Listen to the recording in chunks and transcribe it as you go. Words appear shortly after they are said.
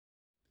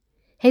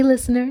Hey,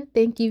 listener,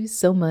 thank you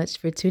so much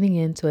for tuning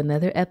in to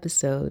another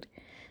episode.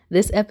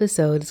 This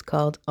episode is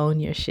called Own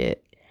Your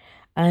Shit.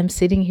 I'm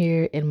sitting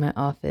here in my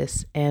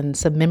office and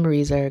some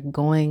memories are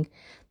going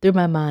through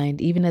my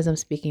mind even as I'm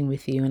speaking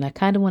with you. And I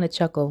kind of want to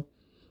chuckle.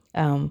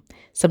 Um,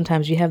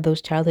 Sometimes you have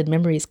those childhood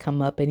memories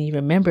come up and you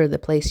remember the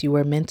place you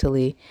were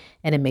mentally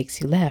and it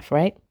makes you laugh,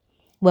 right?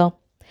 Well,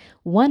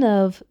 one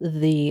of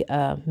the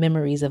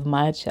memories of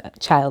my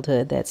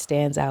childhood that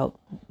stands out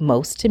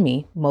most to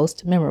me,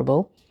 most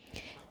memorable,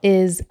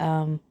 is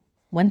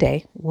one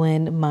day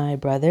when my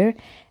brother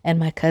and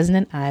my cousin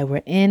and I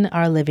were in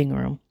our living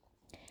room.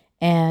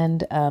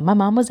 And my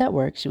mom was at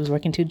work. She was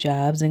working two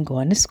jobs and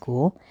going to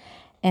school.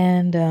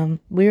 And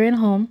we were in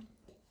home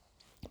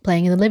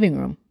playing in the living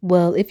room.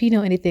 Well, if you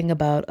know anything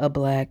about a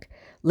black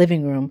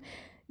living room,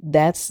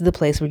 that's the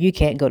place where you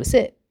can't go to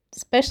sit,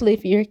 especially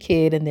if you're a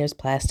kid and there's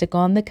plastic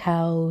on the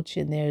couch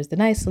and there's the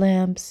nice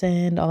lamps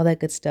and all that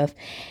good stuff.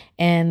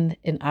 And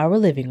in our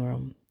living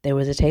room, there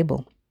was a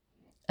table,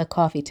 a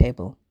coffee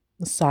table,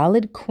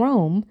 solid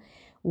chrome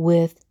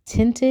with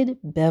tinted,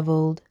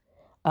 beveled,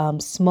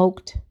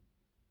 smoked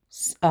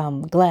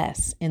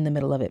glass in the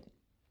middle of it.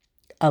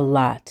 A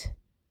lot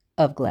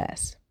of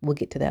glass. We'll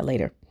get to that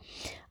later.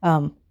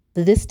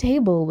 This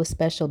table was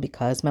special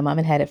because my mom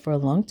had it for a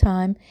long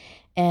time,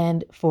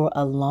 and for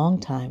a long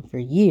time, for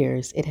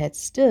years, it had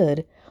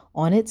stood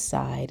on its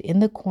side in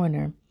the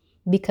corner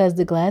because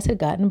the glass had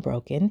gotten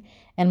broken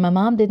and my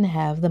mom didn't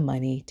have the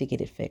money to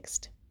get it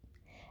fixed.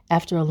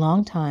 After a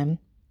long time,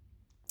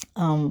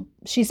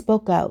 she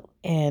spoke out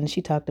and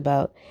she talked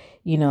about,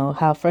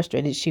 how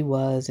frustrated she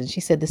was. And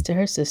she said this to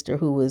her sister,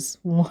 who was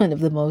one of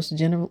the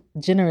most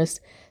generous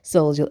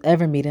souls you'll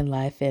ever meet in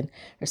life. And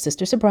her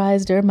sister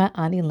surprised her, my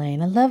Aunt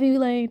Elaine. I love you,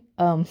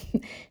 Elaine.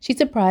 She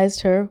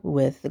surprised her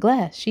with the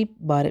glass. She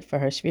bought it for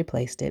her. She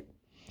replaced it.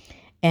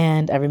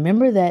 And I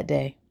remember that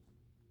day.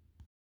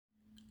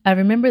 I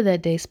remember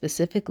that day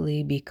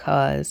specifically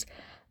because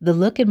the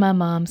look in my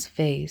mom's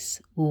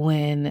face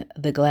when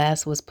the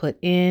glass was put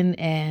in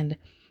and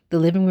the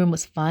living room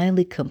was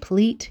finally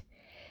complete,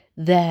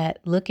 that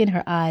look in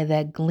her eye,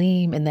 that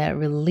gleam and that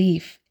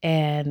relief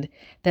and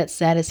that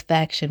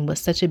satisfaction was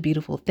such a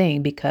beautiful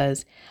thing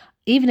because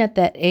even at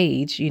that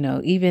age,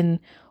 even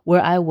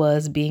where I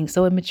was being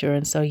so immature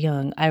and so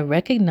young, I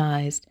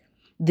recognized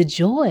the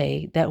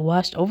joy that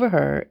washed over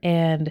her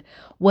and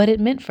what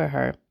it meant for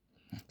her.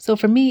 So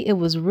for me, it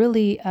was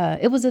really,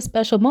 it was a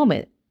special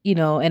moment,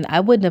 and I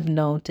wouldn't have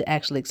known to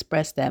actually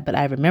express that, but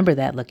I remember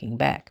that looking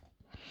back.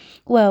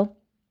 Well,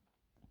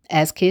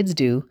 as kids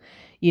do,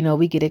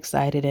 we get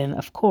excited. And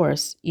of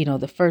course,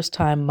 the first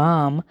time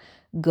mom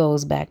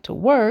goes back to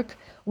work,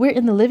 we're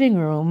in the living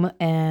room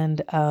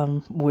and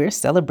we're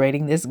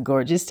celebrating this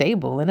gorgeous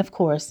table. And of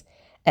course,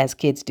 as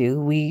kids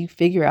do, we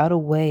figure out a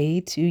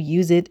way to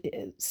use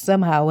it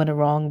somehow in a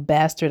wrong,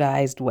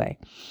 bastardized way.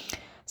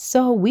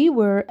 So we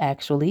were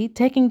actually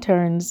taking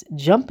turns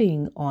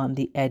jumping on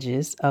the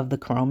edges of the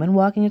chrome and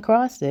walking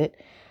across it,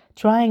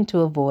 trying to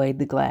avoid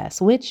the glass,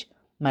 which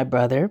my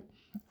brother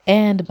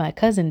and my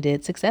cousin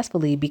did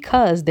successfully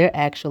because they're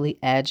actually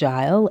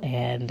agile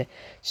and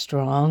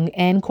strong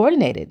and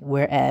coordinated,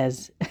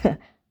 whereas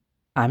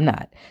I'm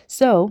not.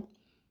 So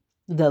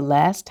the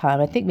last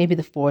time, I think maybe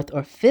the fourth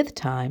or fifth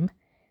time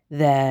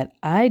that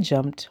I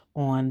jumped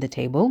on the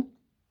table,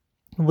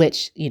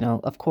 which,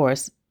 of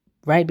course,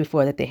 right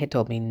before that they had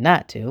told me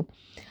not to,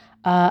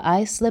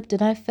 I slipped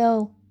and I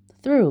fell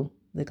through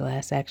the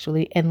glass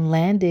actually and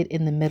landed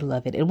in the middle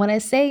of it. And when I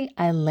say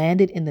I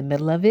landed in the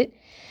middle of it,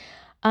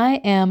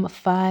 I am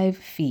 5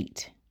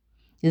 feet.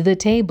 The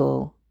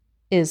table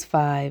is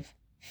 5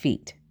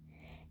 feet.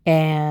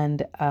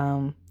 And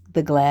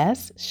the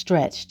glass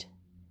stretched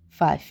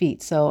 5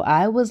 feet. So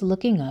I was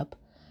looking up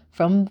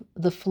from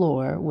the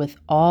floor with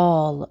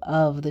all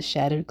of the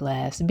shattered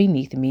glass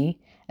beneath me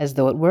as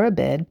though it were a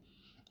bed.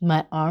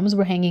 My arms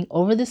were hanging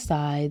over the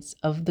sides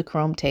of the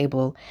chrome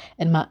table,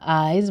 and my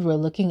eyes were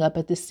looking up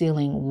at the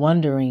ceiling,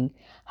 wondering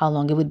how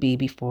long it would be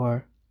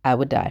before I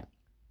would die.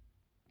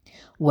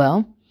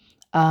 Well,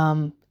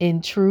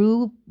 in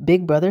true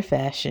Big Brother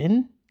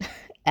fashion,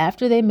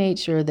 after they made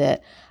sure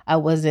that I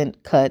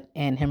wasn't cut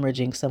and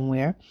hemorrhaging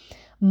somewhere,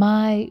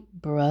 my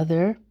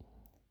brother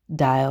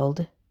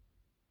dialed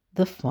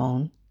the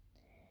phone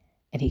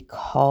and he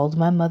called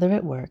my mother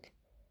at work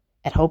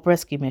at Hope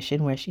Rescue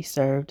Mission, where she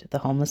served the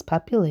homeless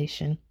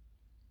population.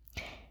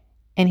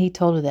 And he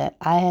told her that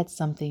I had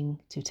something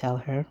to tell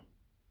her.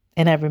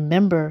 And I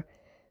remember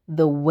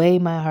the way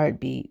my heart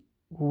beat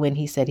when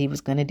he said he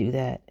was going to do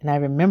that. And I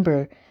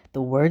remember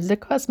the words that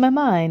crossed my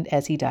mind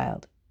as he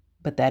dialed.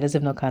 But that is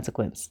of no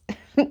consequence.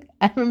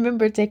 I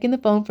remember taking the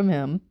phone from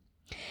him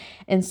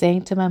and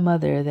saying to my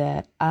mother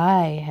that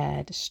I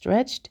had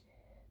stretched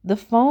the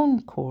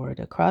phone cord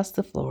across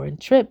the floor and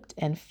tripped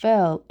and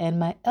fell, and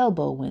my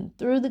elbow went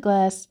through the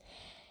glass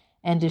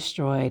and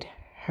destroyed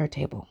her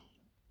table.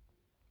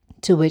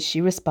 To which she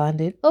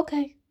responded,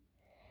 "Okay,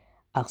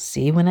 I'll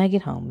see you when I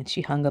get home." And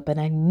she hung up, and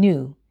I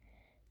knew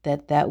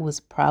that that was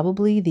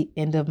probably the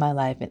end of my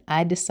life. And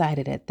I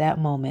decided at that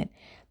moment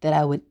that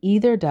I would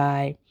either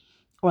die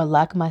or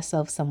lock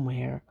myself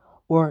somewhere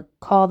or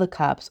call the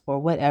cops or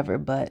whatever.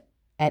 But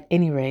at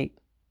any rate,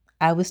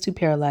 I was too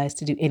paralyzed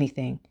to do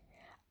anything.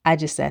 I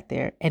just sat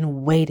there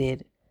and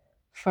waited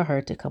for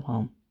her to come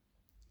home.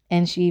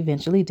 And she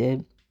eventually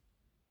did.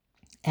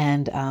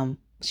 And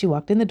she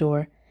walked in the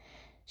door.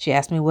 She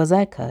asked me, was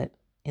I cut?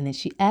 And then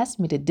she asked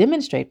me to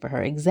demonstrate for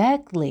her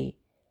exactly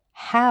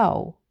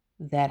how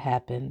that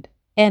happened.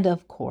 And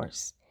of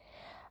course,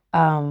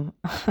 um,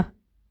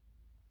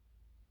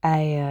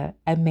 I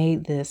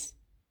made this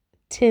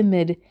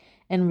timid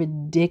and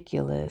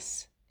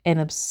ridiculous and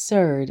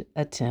absurd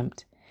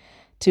attempt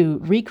to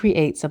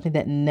recreate something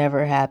that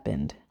never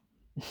happened.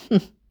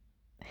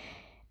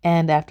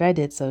 And after I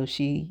did so,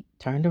 she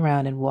turned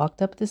around and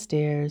walked up the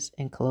stairs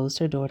and closed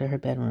her door to her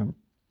bedroom.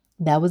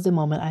 That was the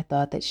moment I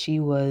thought that she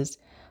was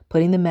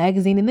putting the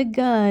magazine in the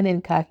gun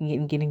and cocking it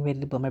and getting ready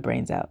to blow my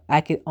brains out.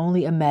 I could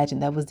only imagine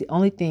that was the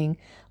only thing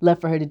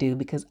left for her to do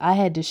because I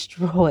had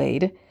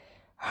destroyed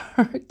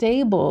her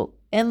table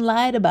and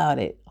lied about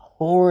it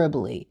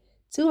horribly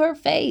to her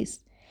face.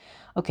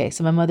 Okay,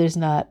 so my mother's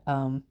not,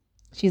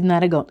 she's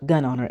not a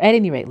gun owner. At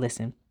any rate,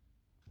 listen,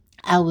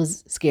 I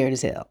was scared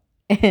as hell.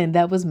 And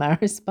that was my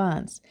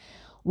response.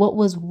 What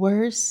was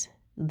worse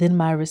than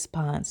my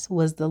response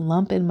was the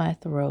lump in my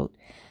throat,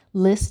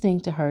 listening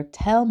to her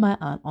tell my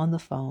aunt on the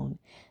phone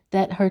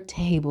that her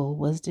table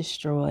was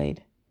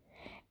destroyed.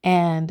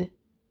 And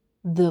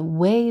the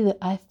way that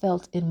I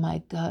felt in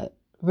my gut,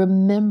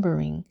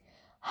 remembering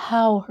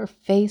how her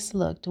face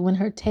looked when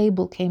her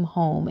table came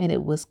home and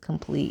it was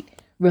complete,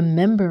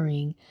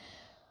 remembering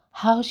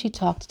how she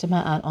talked to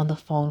my aunt on the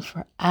phone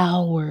for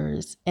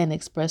hours and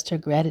expressed her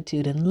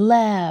gratitude and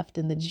laughed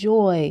and the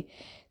joy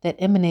that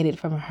emanated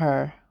from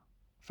her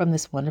from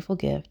this wonderful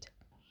gift.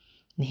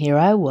 And here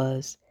I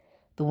was,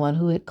 the one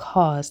who had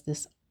caused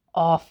this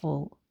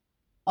awful,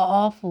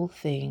 awful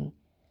thing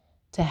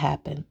to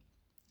happen.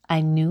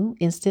 I knew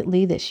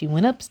instantly that she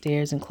went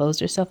upstairs and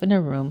closed herself in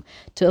her room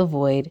to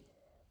avoid,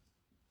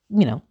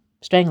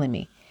 strangling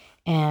me.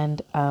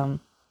 And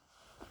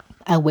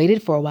I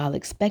waited for a while,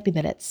 expecting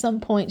that at some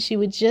point she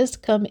would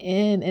just come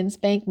in and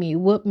spank me,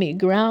 whoop me,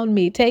 ground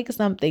me, take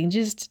something,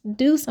 just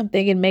do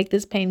something and make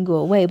this pain go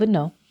away. But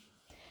no.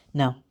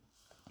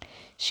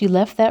 She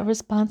left that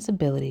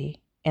responsibility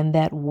and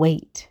that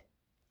weight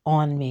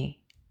on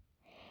me.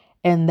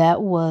 And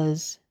that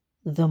was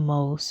the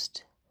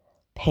most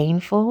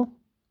painful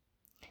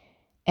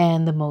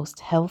and the most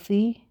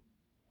healthy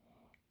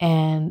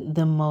and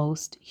the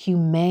most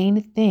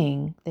humane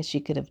thing that she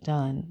could have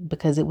done,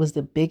 because it was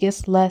the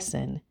biggest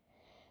lesson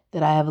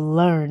that I have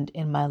learned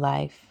in my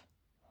life.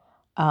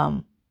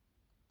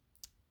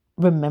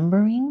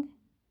 Remembering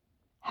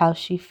how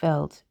she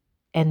felt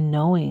and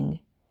knowing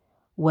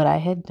what I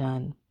had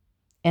done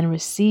and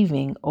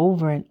receiving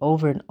over and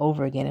over and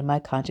over again in my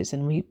conscience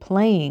and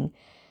replaying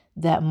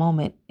that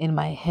moment in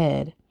my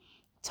head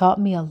taught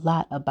me a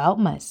lot about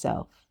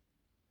myself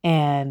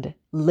and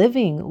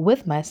living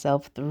with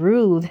myself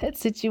through that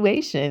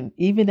situation,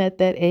 even at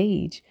that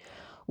age,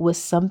 was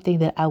something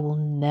that I will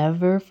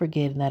never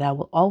forget and that I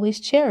will always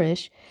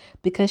cherish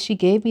because she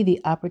gave me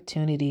the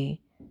opportunity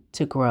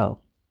to grow,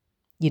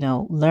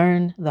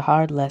 learn the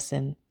hard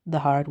lesson the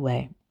hard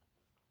way.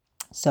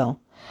 So,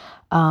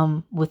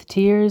 with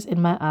tears in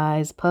my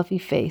eyes, puffy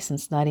face, and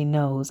snotty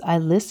nose, I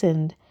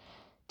listened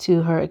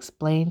to her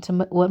explain to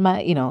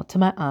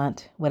my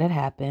aunt what had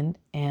happened.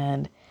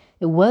 And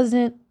it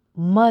wasn't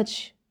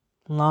much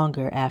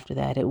longer after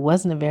that. It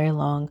wasn't a very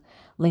long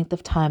length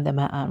of time that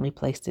my aunt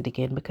replaced it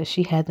again because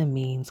she had the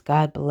means.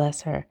 God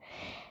bless her.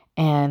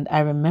 And I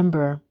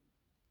remember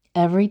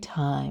every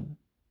time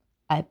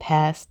I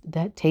passed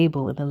that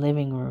table in the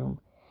living room,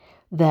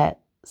 that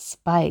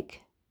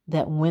spike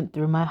that went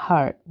through my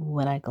heart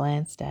when I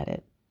glanced at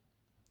it.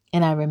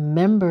 And I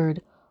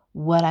remembered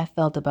what I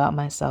felt about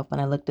myself when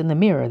I looked in the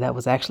mirror that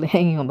was actually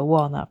hanging on the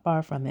wall not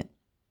far from it.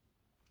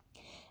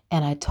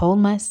 And I told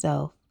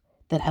myself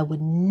that I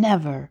would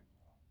never,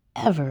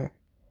 ever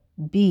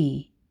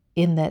be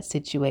in that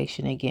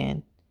situation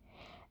again.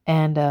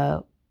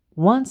 And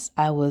once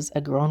I was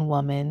a grown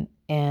woman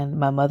and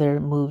my mother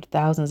moved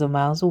thousands of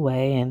miles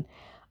away and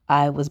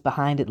I was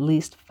behind at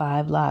least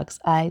 5 locks,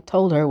 I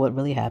told her what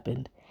really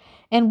happened.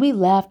 And we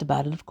laughed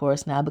about it, of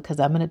course, now because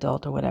I'm an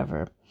adult or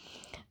whatever.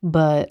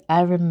 But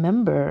I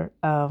remember,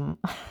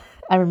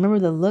 I remember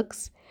the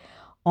looks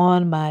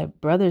on my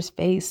brother's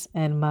face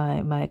and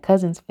my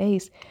cousin's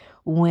face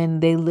when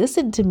they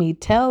listened to me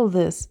tell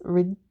this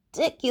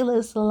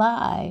ridiculous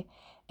lie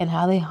and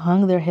how they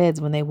hung their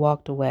heads when they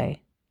walked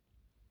away.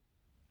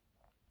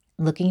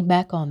 Looking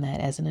back on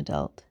that as an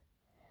adult,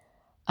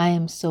 I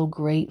am so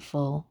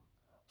grateful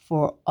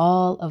for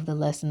all of the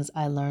lessons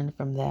I learned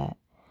from that.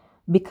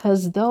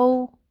 Because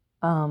though,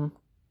 it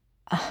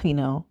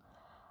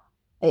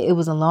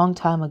was a long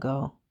time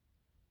ago,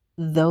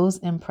 those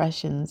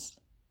impressions,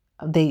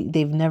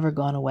 they've never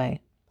gone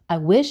away. I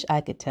wish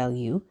I could tell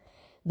you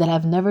that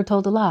I've never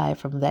told a lie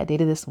from that day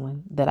to this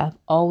one, that I've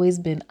always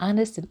been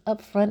honest and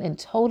upfront and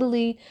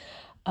totally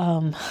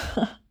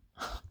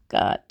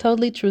God,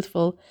 totally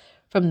truthful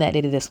from that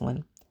day to this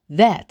one.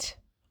 That,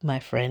 my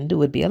friend,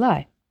 would be a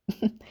lie.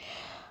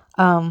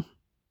 um,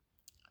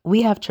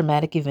 we have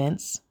traumatic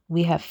events,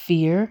 we have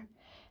fear,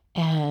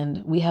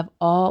 and we have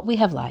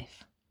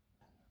life.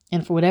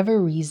 And for whatever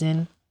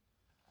reason,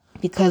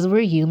 because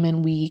we're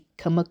human, we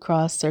come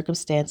across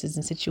circumstances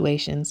and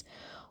situations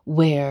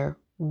where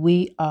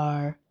we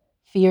are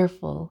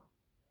fearful,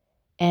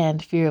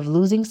 and fear of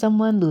losing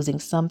someone, losing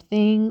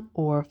something,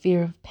 or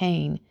fear of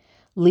pain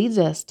leads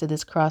us to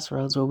this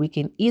crossroads where we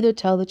can either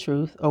tell the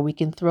truth or we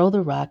can throw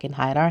the rock and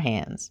hide our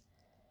hands.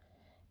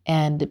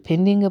 And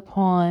depending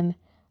upon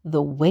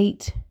the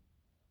weight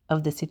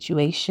of the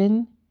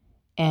situation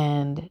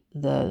and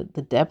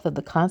the depth of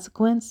the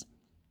consequence,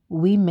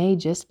 we may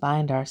just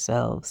find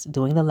ourselves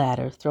doing the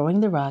latter,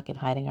 throwing the rock and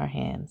hiding our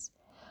hands,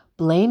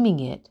 blaming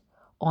it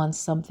on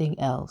something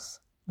else,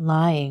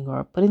 lying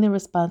or putting the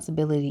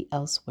responsibility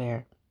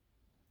elsewhere.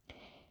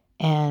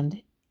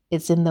 And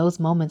it's in those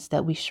moments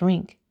that we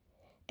shrink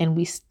and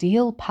we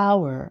steal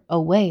power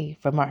away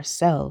from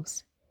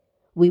ourselves.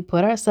 We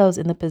put ourselves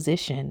in the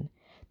position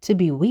to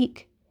be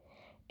weak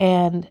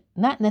and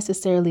not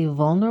necessarily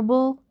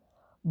vulnerable,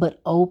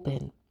 but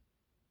open.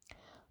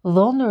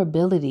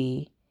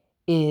 Vulnerability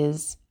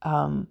is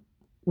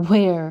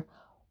where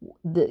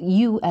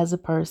you as a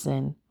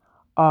person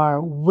are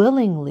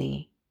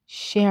willingly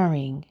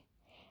sharing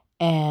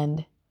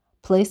and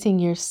placing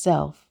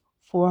yourself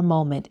for a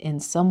moment in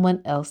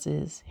someone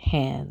else's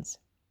hands.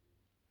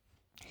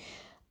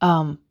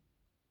 Um,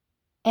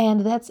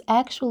 and that's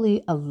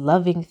actually a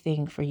loving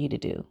thing for you to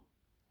do.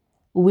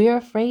 We're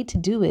afraid to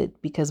do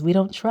it because we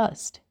don't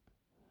trust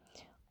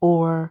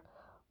or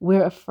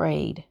we're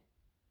afraid,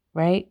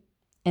 right?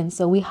 And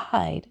so we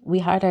hide. We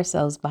hide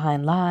ourselves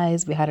behind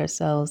lies. We hide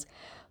ourselves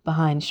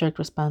behind shirked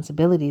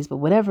responsibilities. But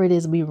whatever it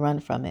is, we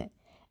run from it.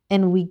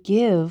 And we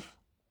give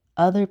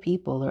other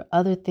people or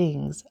other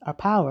things our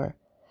power.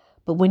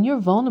 But when you're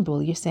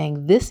vulnerable, you're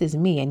saying, this is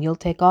me and you'll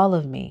take all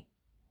of me.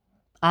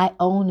 I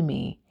own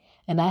me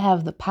and I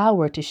have the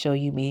power to show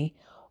you me,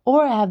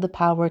 or I have the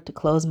power to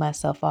close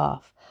myself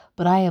off.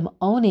 But I am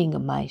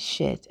owning my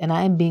shit and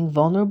I am being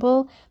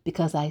vulnerable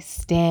because I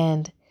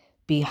stand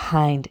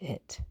behind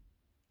it.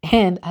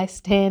 And I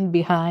stand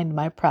behind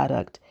my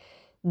product,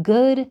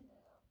 good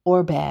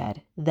or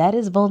bad. That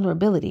is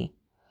vulnerability.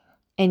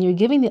 And you're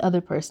giving the other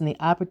person the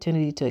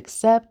opportunity to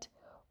accept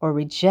or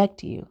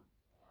reject you.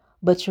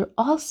 But you're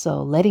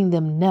also letting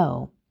them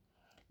know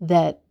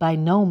that by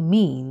no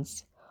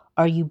means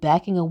are you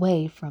backing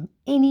away from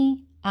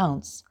any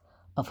ounce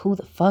of who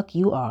the fuck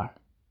you are.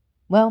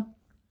 Well,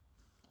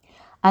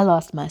 I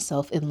lost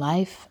myself in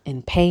life,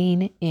 in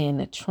pain,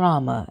 in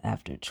trauma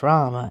after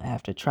trauma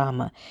after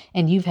trauma,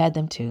 and you've had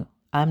them too.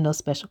 I'm no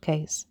special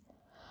case.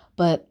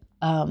 But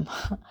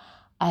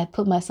I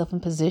put myself in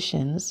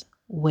positions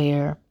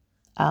where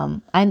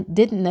I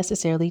didn't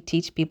necessarily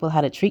teach people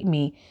how to treat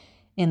me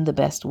in the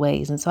best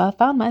ways. And so I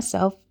found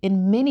myself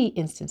in many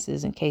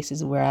instances and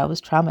cases where I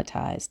was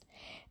traumatized.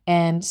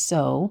 And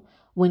so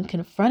when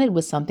confronted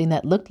with something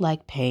that looked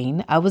like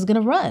pain, I was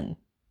going to run.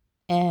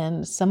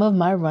 And some of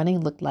my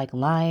running looked like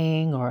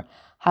lying or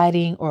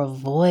hiding or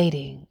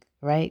avoiding,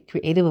 right?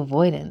 Creative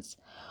avoidance.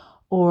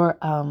 Or,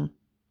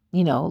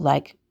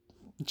 like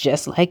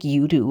just like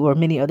you do or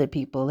many other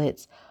people,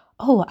 it's,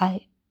 oh,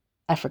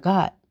 I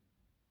forgot.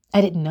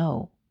 I didn't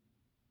know.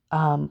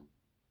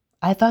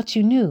 I thought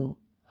you knew.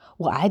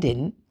 Well, I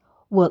didn't.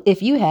 Well,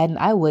 if you hadn't,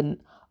 I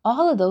wouldn't.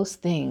 All of those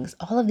things,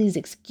 all of these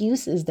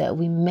excuses that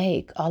we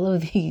make, all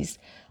of these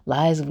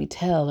lies we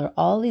tell, or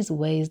all these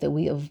ways that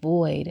we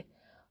avoid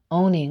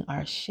owning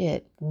our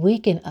shit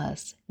weaken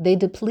us. They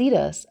deplete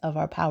us of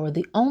our power.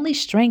 The only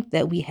strength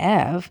that we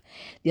have,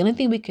 the only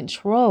thing we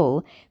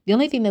control, the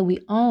only thing that we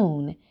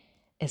own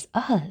is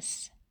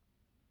us.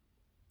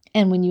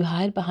 And when you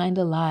hide behind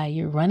a lie,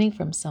 you're running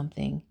from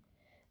something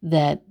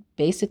that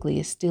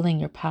basically is stealing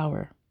your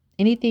power.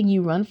 Anything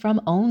you run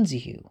from owns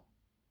you.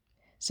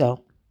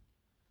 So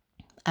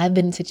I've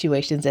been in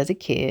situations as a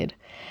kid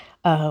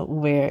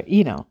where,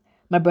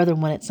 my brother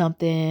wanted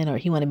something or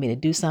he wanted me to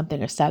do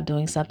something or stop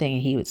doing something.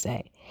 And he would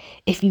say,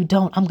 if you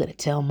don't, I'm going to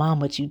tell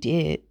mom what you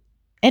did.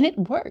 And it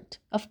worked.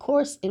 Of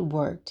course it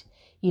worked,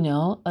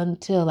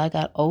 until I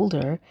got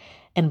older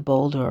and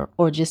bolder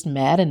or just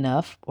mad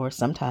enough or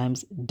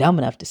sometimes dumb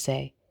enough to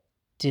say,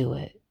 do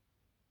it.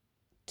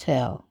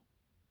 Tell.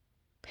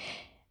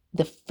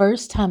 The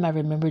first time I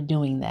remember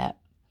doing that,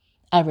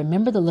 I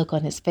remember the look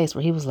on his face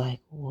where he was like,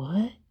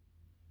 what?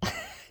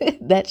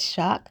 That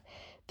shock,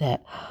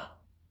 that,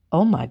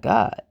 oh my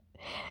God.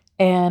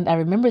 And I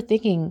remember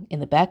thinking in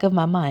the back of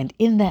my mind,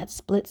 in that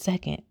split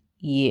second,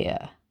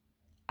 yeah,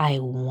 I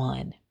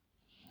won.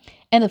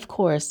 And of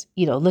course,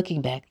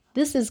 looking back,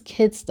 this is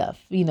kid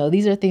stuff.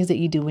 These are things that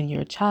you do when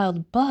you're a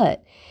child,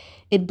 but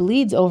it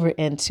bleeds over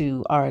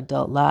into our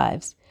adult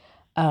lives.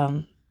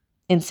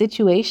 In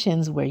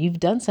situations where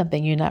you've done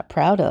something you're not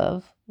proud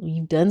of,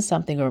 you've done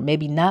something or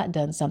maybe not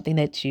done something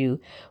that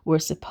you were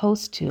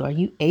supposed to, are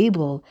you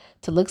able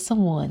to look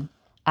someone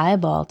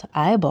eyeball to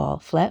eyeball,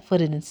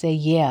 flat-footed and say,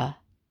 yeah,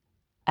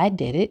 I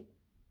did it.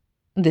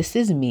 This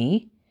is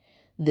me.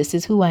 This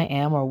is who I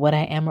am or what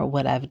I am or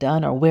what I've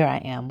done or where I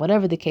am,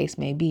 whatever the case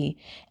may be.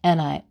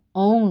 And I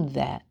own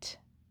that.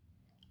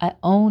 I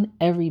own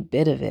every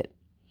bit of it.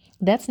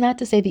 That's not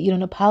to say that you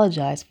don't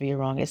apologize for your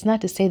wrong. It's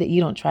not to say that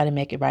you don't try to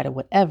make it right or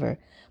whatever.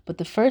 But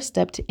the first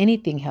step to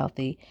anything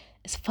healthy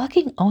is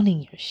fucking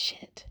owning your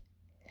shit.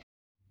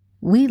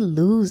 We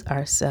lose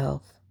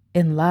ourselves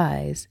in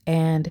lies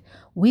and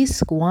we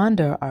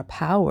squander our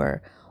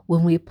power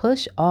when we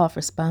push off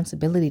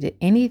responsibility to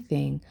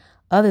anything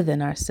other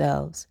than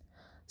ourselves.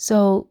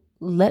 So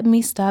let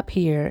me stop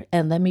here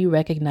and let me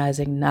recognize,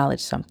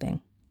 acknowledge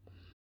something.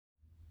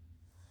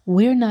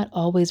 We're not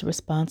always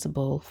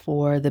responsible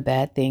for the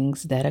bad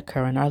things that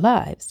occur in our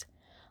lives.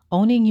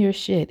 Owning your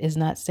shit is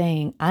not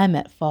saying I'm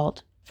at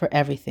fault for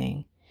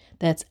everything.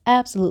 That's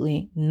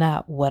absolutely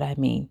not what I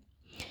mean.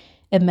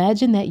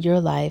 Imagine that your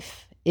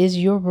life is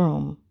your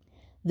room.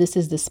 This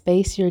is the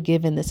space you're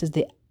given. This is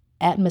the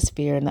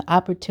atmosphere and the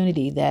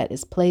opportunity that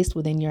is placed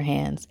within your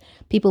hands.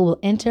 People will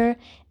enter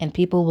and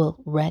people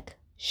will wreck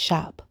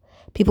shop.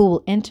 People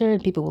will enter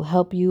and people will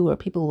help you, or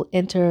people will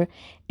enter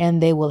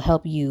and they will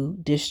help you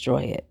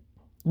destroy it.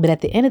 But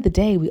at the end of the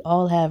day, we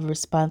all have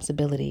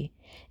responsibility,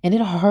 and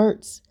it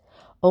hurts.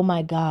 Oh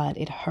my God,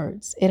 it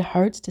hurts. It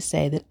hurts to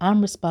say that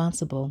I'm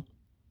responsible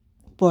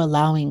for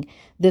allowing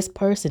this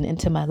person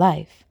into my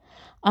life.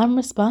 I'm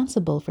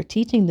responsible for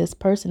teaching this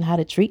person how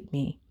to treat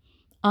me.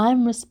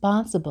 I'm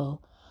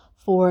responsible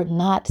for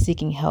not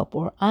seeking help,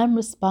 or I'm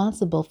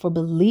responsible for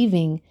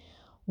believing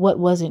what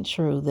wasn't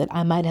true that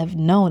I might have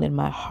known in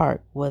my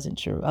heart wasn't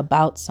true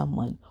about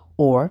someone,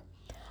 or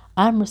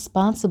I'm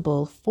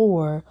responsible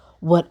for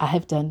what I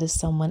have done to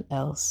someone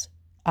else,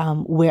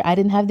 where I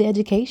didn't have the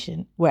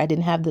education, where I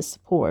didn't have the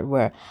support,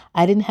 where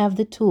I didn't have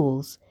the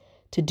tools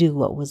to do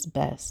what was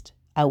best.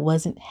 I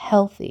wasn't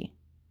healthy.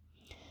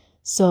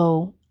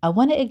 So I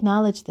want to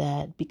acknowledge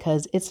that,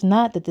 because it's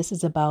not that this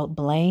is about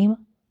blame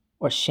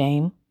or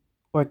shame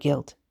or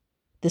guilt.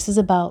 This is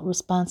about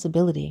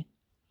responsibility.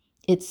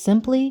 It's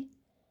simply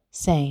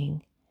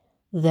saying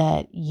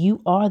that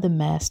you are the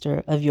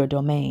master of your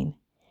domain,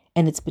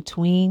 and it's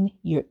between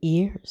your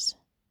ears.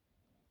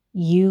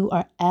 You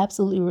are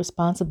absolutely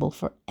responsible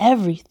for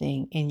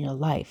everything in your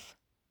life.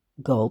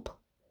 Gulp.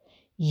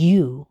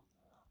 You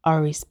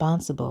are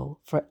responsible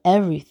for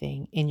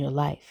everything in your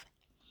life.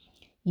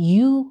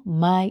 You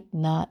might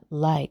not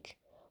like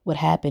what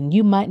happened.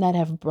 You might not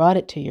have brought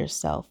it to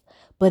yourself,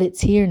 but it's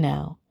here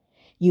now.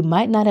 You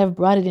might not have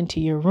brought it into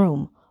your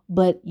room,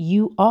 but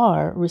you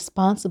are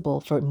responsible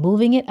for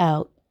moving it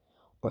out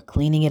or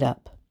cleaning it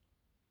up.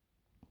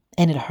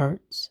 And it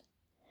hurts.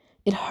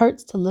 It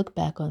hurts to look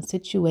back on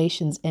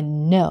situations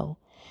and know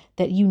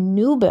that you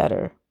knew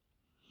better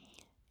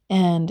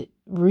and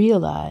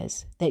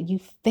realize that you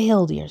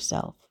failed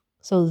yourself.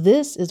 So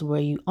this is where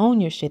you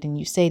own your shit and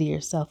you say to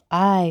yourself,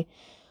 I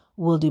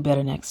will do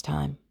better next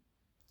time.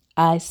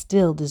 I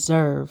still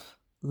deserve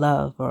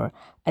love, or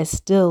I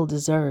still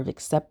deserve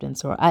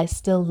acceptance, or I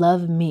still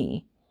love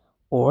me,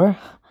 or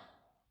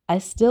I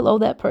still owe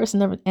that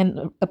person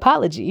an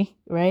apology,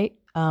 right?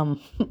 At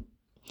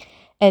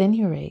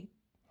any rate,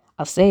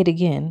 I'll say it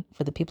again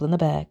for the people in the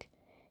back.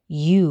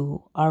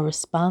 You are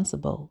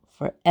responsible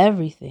for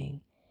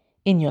everything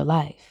in your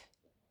life.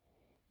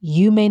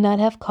 You may not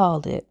have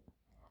called it,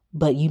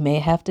 but you may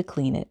have to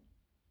clean it.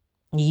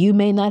 You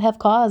may not have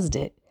caused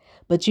it,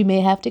 but you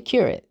may have to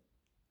cure it.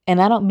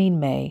 And I don't mean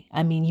may,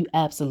 I mean you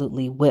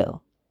absolutely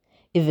will.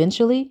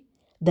 Eventually,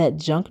 that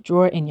junk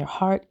drawer in your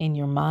heart, in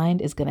your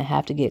mind, is going to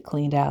have to get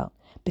cleaned out,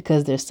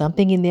 because there's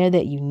something in there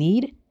that you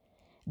need.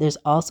 There's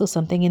also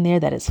something in there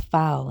that is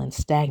foul and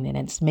stagnant,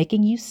 and it's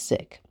making you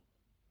sick.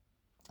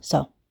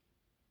 So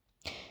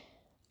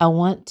I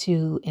want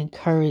to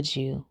encourage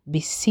you,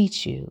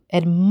 beseech you,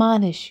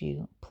 admonish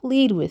you,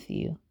 plead with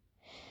you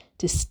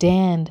to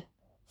stand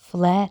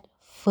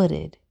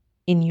flat-footed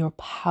in your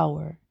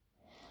power.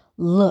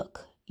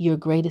 Look your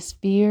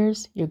greatest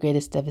fears, your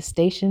greatest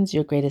devastations,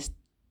 your greatest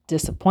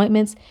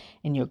disappointments,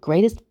 and your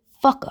greatest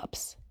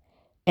fuck-ups,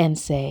 and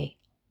say,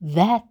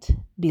 that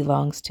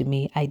belongs to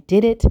me. I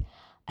did it.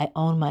 I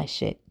own my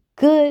shit,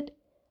 good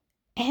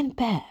and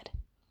bad.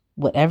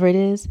 Whatever it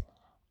is,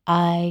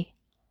 I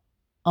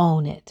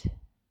own it.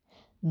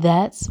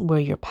 That's where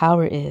your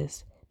power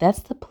is.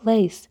 That's the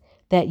place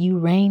that you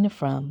reign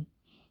from.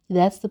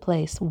 That's the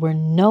place where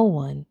no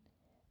one,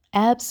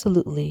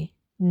 absolutely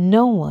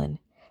no one,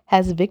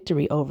 has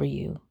victory over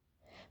you,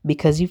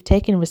 because you've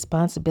taken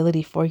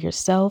responsibility for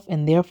yourself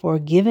and therefore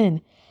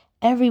given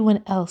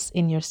everyone else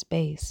in your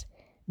space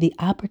the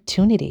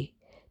opportunity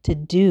to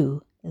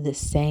do the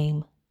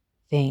same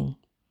thing.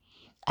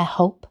 I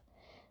hope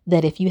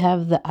that if you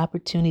have the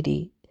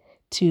opportunity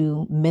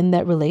to mend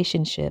that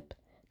relationship,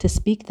 to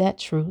speak that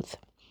truth,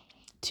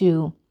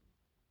 to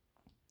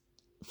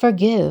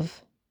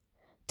forgive,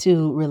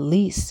 to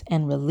release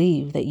and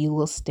relieve, that you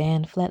will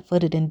stand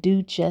flat-footed and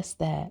do just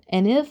that.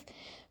 And if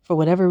for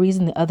whatever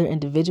reason the other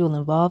individual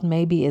involved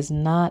maybe is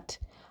not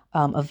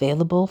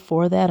available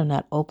for that or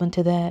not open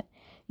to that,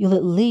 you'll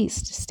at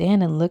least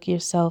stand and look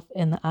yourself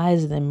in the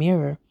eyes of the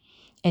mirror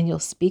and you'll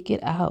speak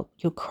it out.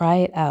 You'll cry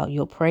it out.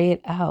 You'll pray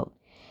it out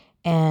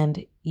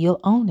and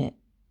you'll own it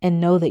and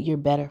know that you're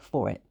better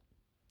for it.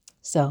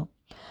 So,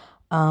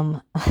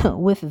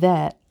 with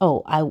that,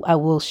 I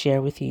will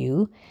share with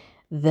you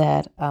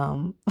that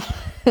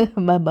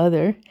my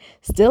mother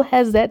still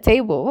has that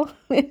table.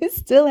 It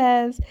still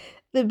has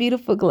the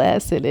beautiful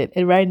glass in it.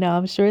 And right now,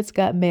 I'm sure it's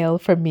got mail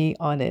from me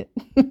on it.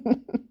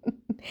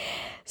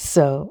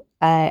 So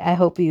I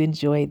hope you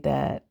enjoyed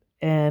that.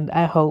 And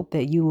I hope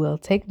that you will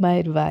take my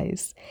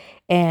advice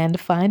and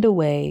find a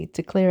way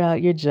to clear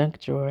out your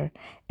junk drawer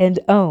and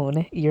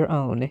own your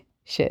own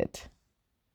shit.